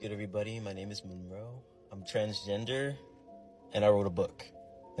Good, everybody. My name is Monroe. I'm transgender, and I wrote a book.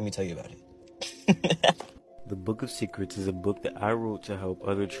 Let me tell you about it. The Book of Secrets is a book that I wrote to help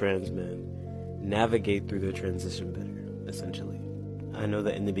other trans men navigate through their transition better, essentially. I know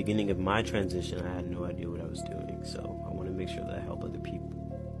that in the beginning of my transition, I had no idea what I was doing, so I want to make sure that I help other people.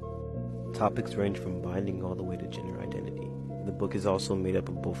 Topics range from binding all the way to gender identity. The book is also made up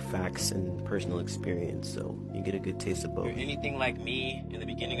of both facts and personal experience, so you get a good taste of both. If you're anything like me, in the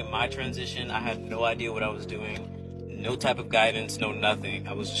beginning of my transition, I had no idea what I was doing. No type of guidance, no nothing.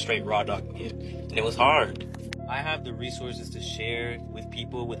 I was a straight raw dog kid, and it was hard. I have the resources to share with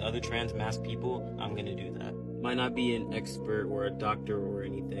people, with other trans mass people. I'm gonna do that. Might not be an expert or a doctor or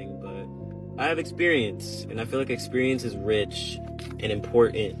anything, but I have experience, and I feel like experience is rich and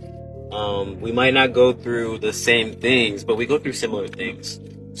important. We might not go through the same things, but we go through similar things.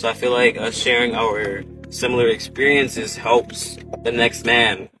 So I feel like us sharing our similar experiences helps the next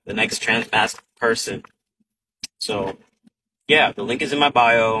man, the next trans mass person. So, yeah, the link is in my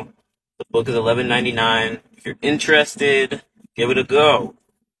bio. The book is $11.99. If you're interested, give it a go.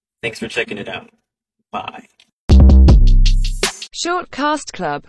 Thanks for checking it out. Bye. Short Cast Club